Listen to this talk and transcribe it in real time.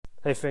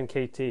Hey Finn,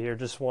 KT here.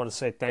 Just want to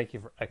say thank you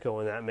for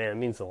echoing that, man. It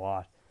means a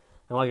lot.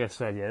 And like I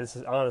said, yeah, this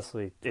is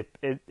honestly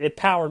it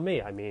powered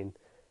me. I mean,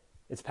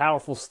 it's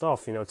powerful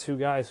stuff. You know, two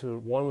guys who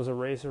one was a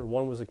racer,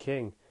 one was a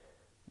king,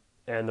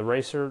 and the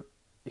racer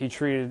he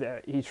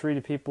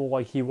treated people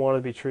like he wanted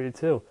to be treated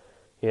too.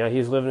 You know, he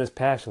was living his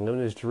passion, living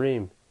his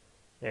dream,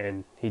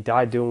 and he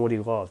died doing what he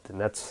loved. And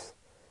that's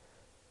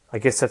I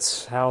guess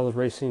that's how the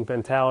racing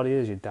mentality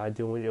is. You die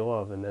doing what you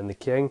love. And then the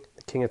king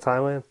of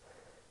Thailand,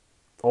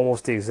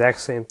 almost the exact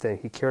same thing.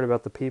 He cared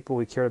about the people.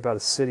 He cared about a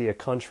city, a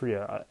country.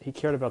 He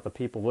cared about the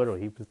people.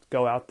 Literally, he would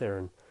go out there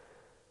and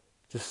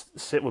just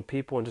sit with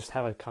people and just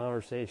have a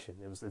conversation.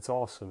 It's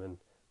awesome, and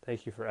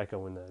thank you for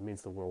echoing that. It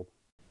means the world.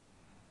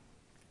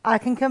 I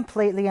can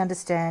completely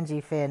understand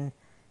you, Finn.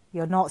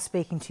 You're not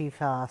speaking too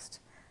fast.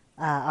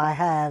 I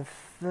have.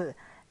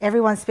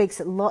 Everyone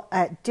speaks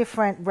at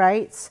different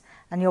rates,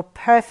 and you're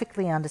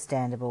perfectly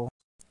understandable.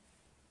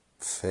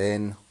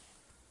 Finn,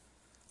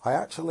 I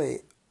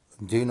actually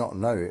do not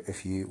know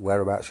if you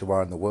whereabouts you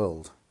are in the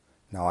world.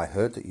 Now I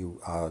heard that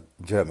you are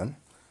German,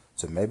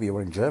 so maybe you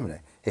are in Germany.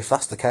 If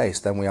that's the case,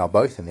 then we are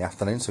both in the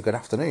afternoon, so good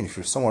afternoon. If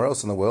you're somewhere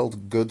else in the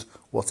world, good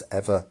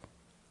whatever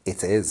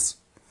it is.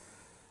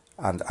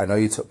 And I know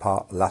you took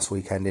part last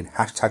weekend in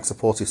hashtag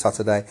Supportive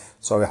Saturday,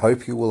 so I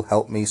hope you will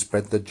help me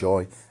spread the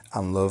joy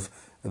and love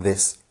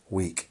this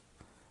week.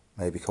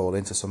 Maybe call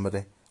into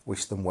somebody,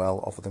 wish them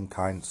well, offer them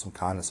some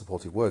kind and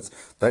supportive words.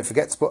 Don't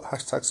forget to put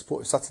hashtag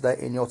Supportive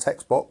Saturday in your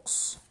text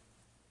box.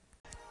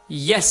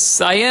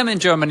 Yes, I am in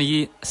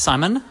Germany,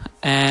 Simon,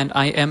 and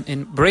I am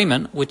in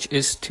Bremen, which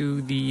is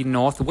to the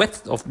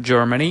northwest of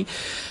Germany.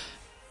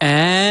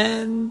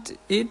 And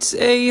it's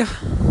a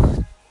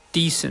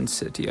decent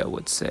city, I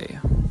would say.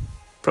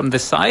 From the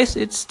size,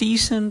 it's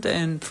decent,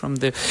 and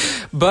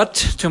but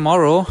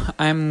tomorrow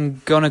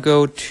I'm gonna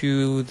go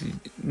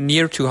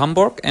near to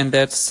Hamburg, and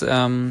that's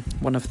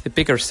one of the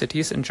bigger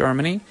cities in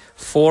Germany,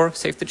 for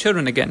Save the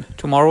Children again.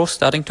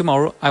 Starting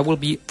tomorrow, I will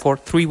be for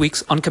 3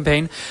 weeks on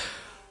campaign.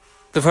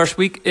 The first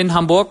week in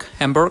Hamburg,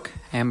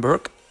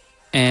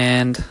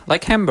 and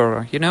like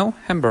hamburger,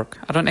 Hamburg.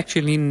 I don't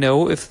actually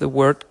know if the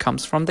word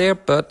comes from there,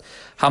 but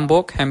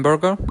Hamburg,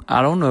 hamburger,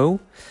 I don't know.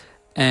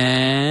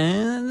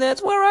 And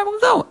that's where I will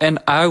go. And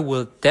I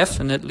will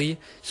definitely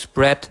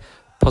spread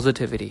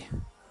positivity.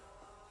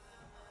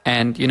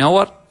 And you know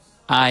what?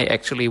 I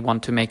actually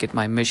want to make it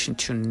my mission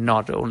to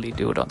not only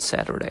do it on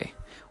Saturday.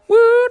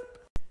 Woot!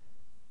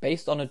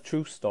 Based on a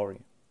true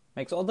story.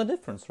 Makes all the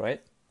difference,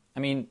 right? I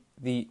mean,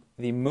 the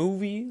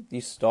movie,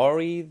 the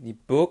story, the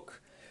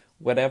book,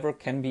 whatever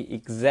can be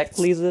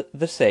exactly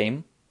the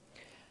same.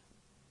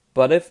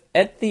 But if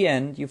at the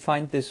end you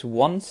find this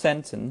one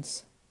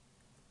sentence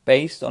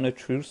based on a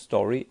true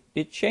story,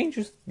 it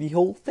changes the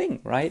whole thing,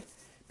 right?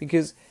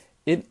 Because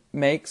it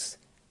makes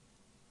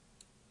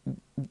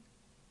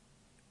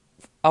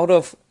out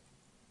of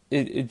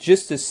it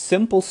just a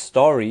simple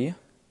story,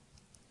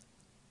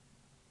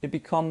 it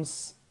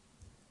becomes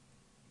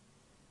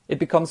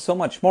so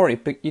much more.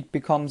 It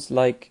becomes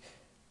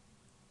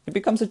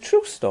a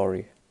true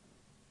story,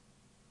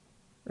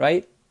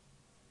 right?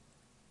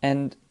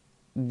 And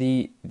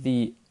the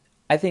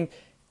I think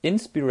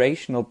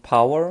inspirational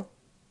power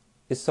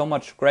is so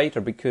much greater,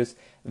 because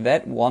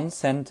that one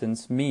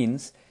sentence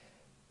means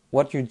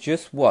what you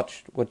just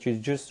watched, what you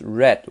just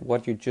read,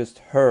 what you just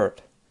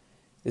heard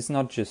is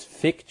not just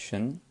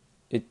fiction.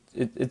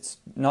 It's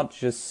not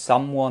just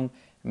someone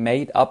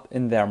made up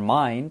in their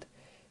mind.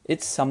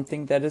 It's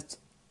something that is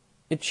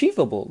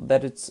achievable,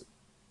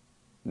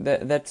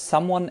 that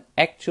someone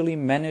actually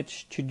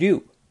managed to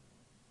do.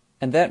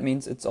 And that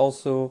means it's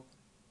also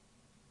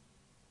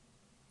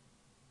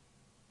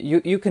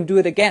you can do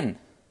it again.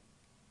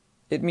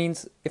 It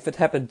means if it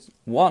happened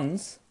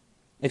once,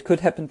 it could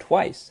happen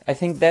twice. I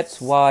think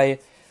that's why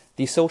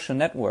the social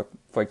network,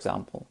 for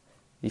example,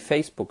 the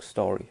Facebook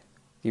story,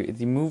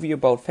 the movie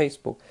about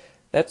Facebook,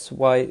 that's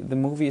why the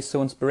movie is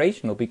so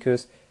inspirational,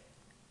 because,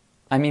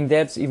 I mean,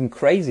 that's even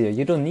crazier.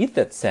 You don't need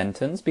that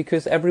sentence,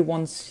 because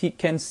everyone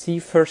can see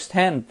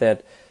firsthand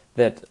that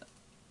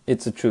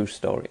it's a true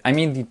story. I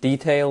mean, the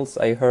details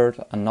I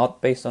heard are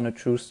not based on a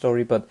true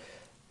story, but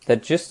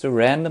that just a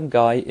random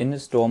guy in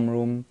his dorm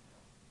room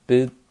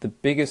built the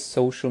biggest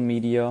social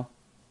media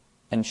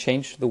and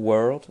changed the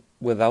world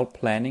without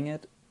planning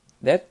it,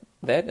 that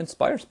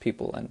inspires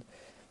people. And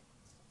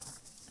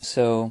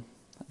so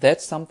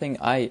that's something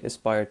I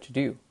aspire to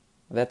do.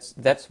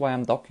 That's why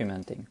I'm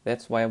documenting.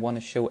 That's why I want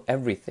to show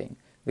everything: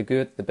 the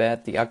good, the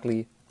bad, the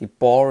ugly, the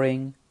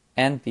boring,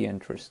 and the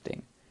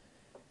interesting.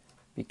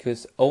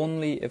 Because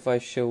only if I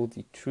show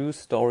the true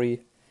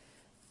story,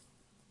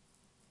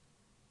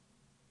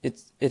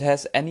 it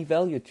has any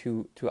value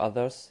to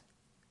others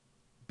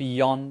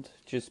beyond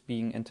just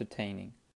being entertaining.